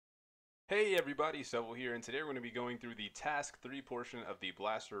Hey everybody, Sevuhl here, and today we're going to be going through the Task 3 portion of the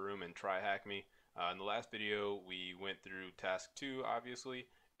Blaster Room in TryHackMe. In the last video, we went through Task 2, obviously,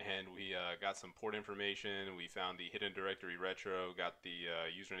 and we got some port information. We found the hidden directory retro, got the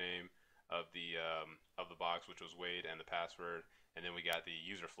username of the box, which was Wade, and the password, and then we got the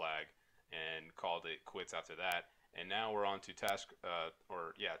user flag and called it quits after that. And now we're on to Task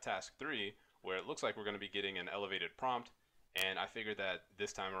 3, where it looks like we're going to be getting an elevated prompt. And I figured that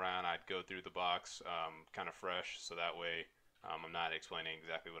this time around I'd go through the box kind of fresh, so that way I'm not explaining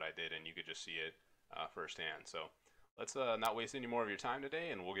exactly what I did and you could just see it firsthand. So let's not waste any more of your time today,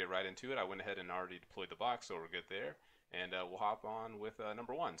 and we'll get right into it. I went ahead and already deployed the box, so we're good there. And we'll hop on with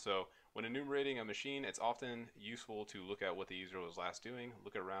number one. So when enumerating a machine, it's often useful to look at what the user was last doing,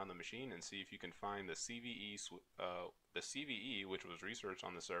 look around the machine, and see if you can find the CVE, which was researched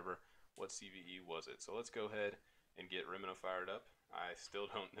on the server. What CVE was it? So let's go ahead and get Remino fired up. I still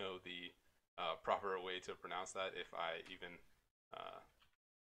don't know the proper way to pronounce that. If I even, uh,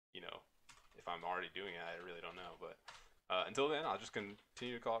 you know, if I'm already doing it, I really don't know. But until then, I'll just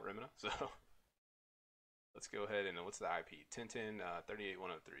continue to call it Remino. So let's go ahead and what's the IP? 10.10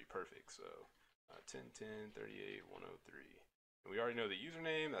 38.103. Perfect. So 10.10 38.103. And we already know the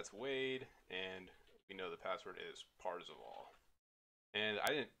username. That's Wade, and we know the password is Parzival. And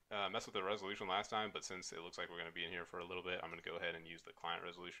I didn't mess with the resolution last time, but since it looks like we're going to be in here for a little bit, I'm going to go ahead and use the client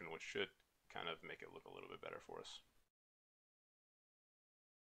resolution, which should kind of make it look a little bit better for us.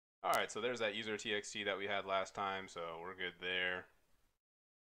 Alright, so there's that user txt that we had last time, so we're good there.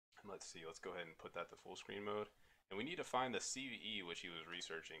 And let's see, let's go ahead and put that to full screen mode. And we need to find the CVE which he was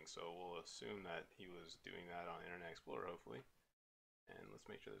researching, so we'll assume that he was doing that on Internet Explorer, hopefully. And let's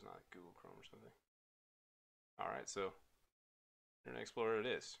make sure there's not Google Chrome or something. Alright, so Internet Explorer it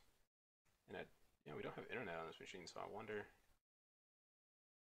is. And we don't have internet on this machine, so I wonder.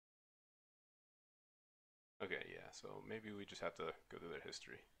 Okay, yeah, so maybe we just have to go through their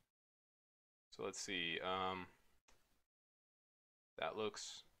history. So let's see. That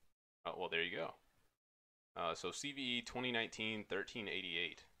looks. Oh, well, there you go. So CVE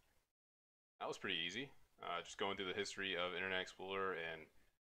 2019-1388. That was pretty easy. Just going through the history of Internet Explorer, and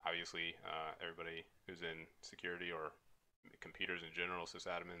obviously everybody who's in security or computers in general,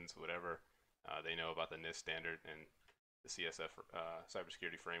 sysadmins, whatever, they know about the NIST standard and the CSF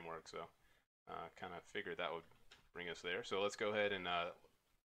cybersecurity framework. So kind of figured that would bring us there. So let's go ahead and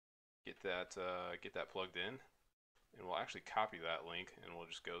get that plugged in, and we'll actually copy that link and we'll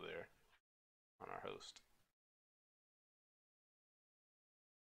just go there on our host.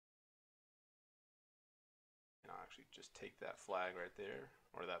 And I'll actually just take that flag right there,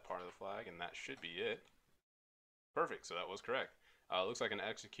 or that part of the flag, and that should be it. Perfect, so that was correct. Looks like an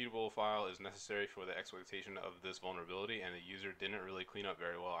executable file is necessary for the exploitation of this vulnerability, and the user didn't really clean up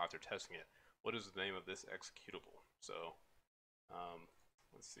very well after testing it. What is the name of this executable? So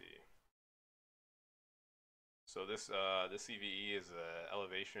let's see. So this CVE is a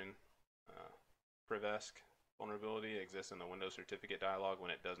elevation privesc vulnerability. It exists in the Windows certificate dialog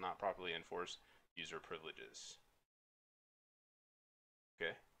when it does not properly enforce user privileges.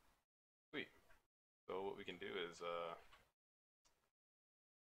 Okay, sweet. So what we can do is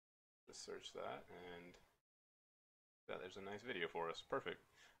just search that, and there's a nice video for us. Perfect.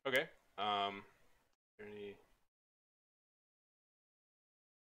 Okay. Any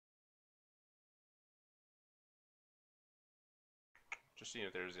just seeing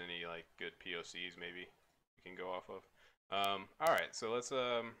if there's any like good POCs maybe we can go off of. All right, so let's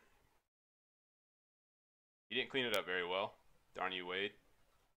you didn't clean it up very well. Darn you, Wade.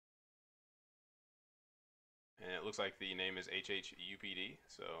 And it looks like the name is HHUPD,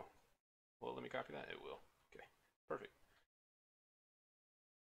 so, well, let me copy that. It will. Okay, perfect.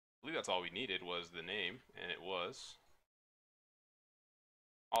 I believe that's all we needed was the name, and it was.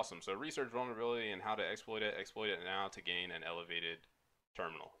 Awesome, so research vulnerability and how to exploit it now to gain an elevated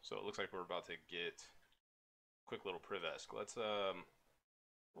terminal. So it looks like we're about to get a quick little privesc. Let's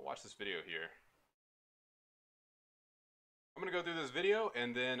watch this video here. I'm gonna go through this video,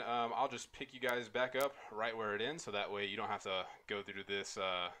 and then I'll just pick you guys back up right where it ends, so that way you don't have to go through this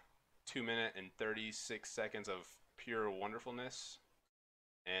 2 minute and 36 seconds of pure wonderfulness.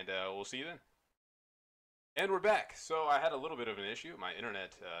 And we'll see you then. And we're back. So I had a little bit of an issue. My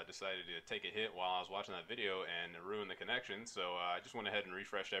internet decided to take a hit while I was watching that video and ruin the connection. So I just went ahead and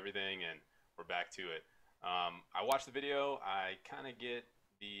refreshed everything, and we're back to it. I watched the video. I kind of get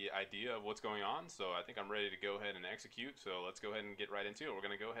the idea of what's going on, so I think I'm ready to go ahead and execute. So let's go ahead and get right into it. We're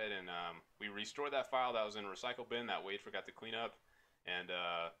going to go ahead and we restored that file that was in a recycle bin that Wade forgot to clean up and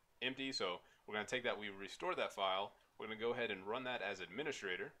empty. So we're going to take that, we restored that file. We're going to go ahead and run that as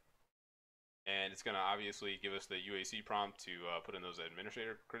administrator. and it's going to obviously give us the UAC prompt to put in those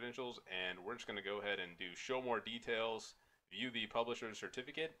administrator credentials, and we're just going to go ahead and do show more details, view the publisher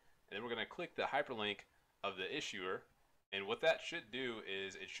certificate, and then we're going to click the hyperlink of the issuer. And what that should do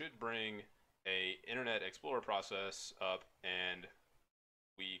is it should bring a Internet Explorer process up, and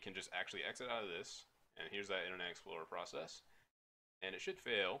we can just actually exit out of this. And here's that Internet Explorer process, and it should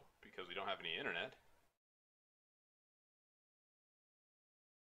fail because we don't have any internet.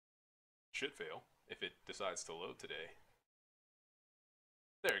 Should fail if it decides to load today.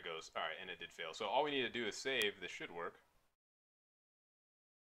 There it goes. All right, and it did fail. So all we need to do is save. This should work.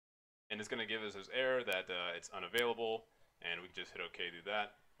 And it's going to give us this error that it's unavailable, and we can just hit OK, do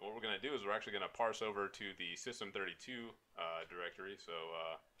that. And what we're going to do is we're actually going to parse over to the System32 directory. So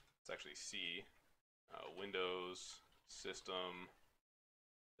let's actually see Windows System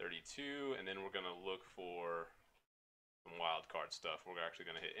 32, and then we're going to look for some wildcard stuff. We're actually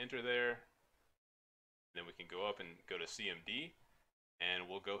going to hit enter there. And then we can go up and go to CMD, and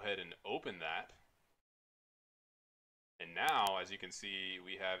we'll go ahead and open that. And now, as you can see,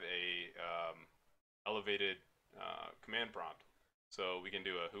 we have a elevated command prompt. So we can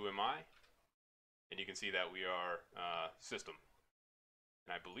do a who am I, and you can see that we are system.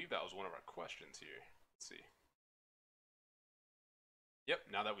 And I believe that was one of our questions here. Let's see. Yep,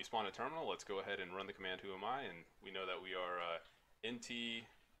 now that we spawned a terminal, let's go ahead and run the command who am I, and we know that we are NT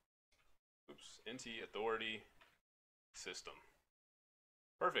authority system.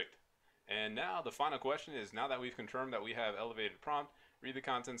 Perfect. And now the final question is, now that we've confirmed that we have elevated prompt, read the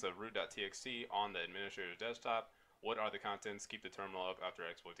contents of root.txt on the administrator's desktop. What are the contents? Keep the terminal up after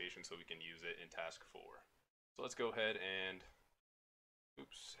exploitation so we can use it in task 4. So let's go ahead and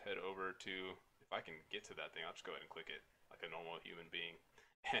head over to, if I can get to that thing, I'll just go ahead and click it like a normal human being.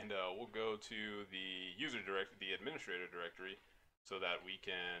 And we'll go to the user directory, the administrator directory, so that we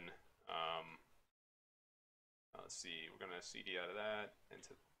can, let's see, we're going to cd out of that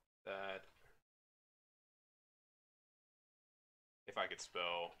into that. If I could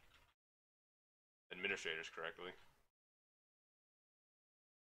spell administrators correctly.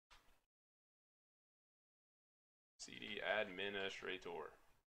 CD administrator.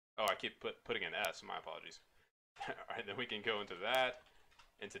 Oh, I keep putting an S, my apologies. All right, then we can go into that,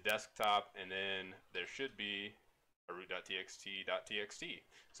 into desktop, and then there should be a root.txt.txt.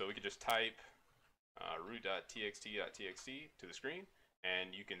 So we could just type root.txt.txt to the screen,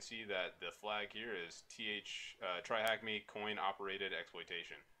 and you can see that the flag here is TryHackMe coin operated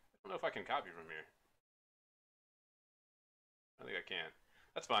exploitation. I don't know if I can copy from here. I think I can.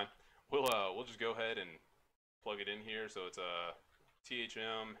 That's fine. We'll just go ahead and plug it in here. So it's a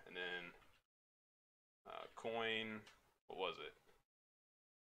THM and then coin. What was it?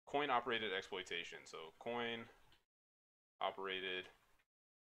 Coin operated exploitation. So coin operated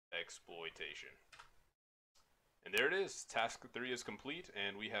exploitation. And there it is. Task 3 is complete,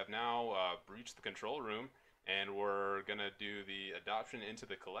 and we have now breached the control room, and we're gonna do the adoption into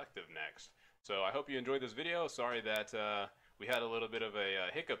the collective next. So I hope you enjoyed this video. Sorry that we had a little bit of a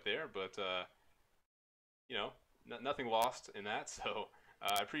hiccup there, but you know, nothing lost in that. So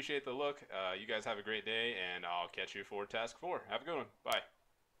I appreciate the look. You guys have a great day, and I'll catch you for task 4. Have a good one. Bye.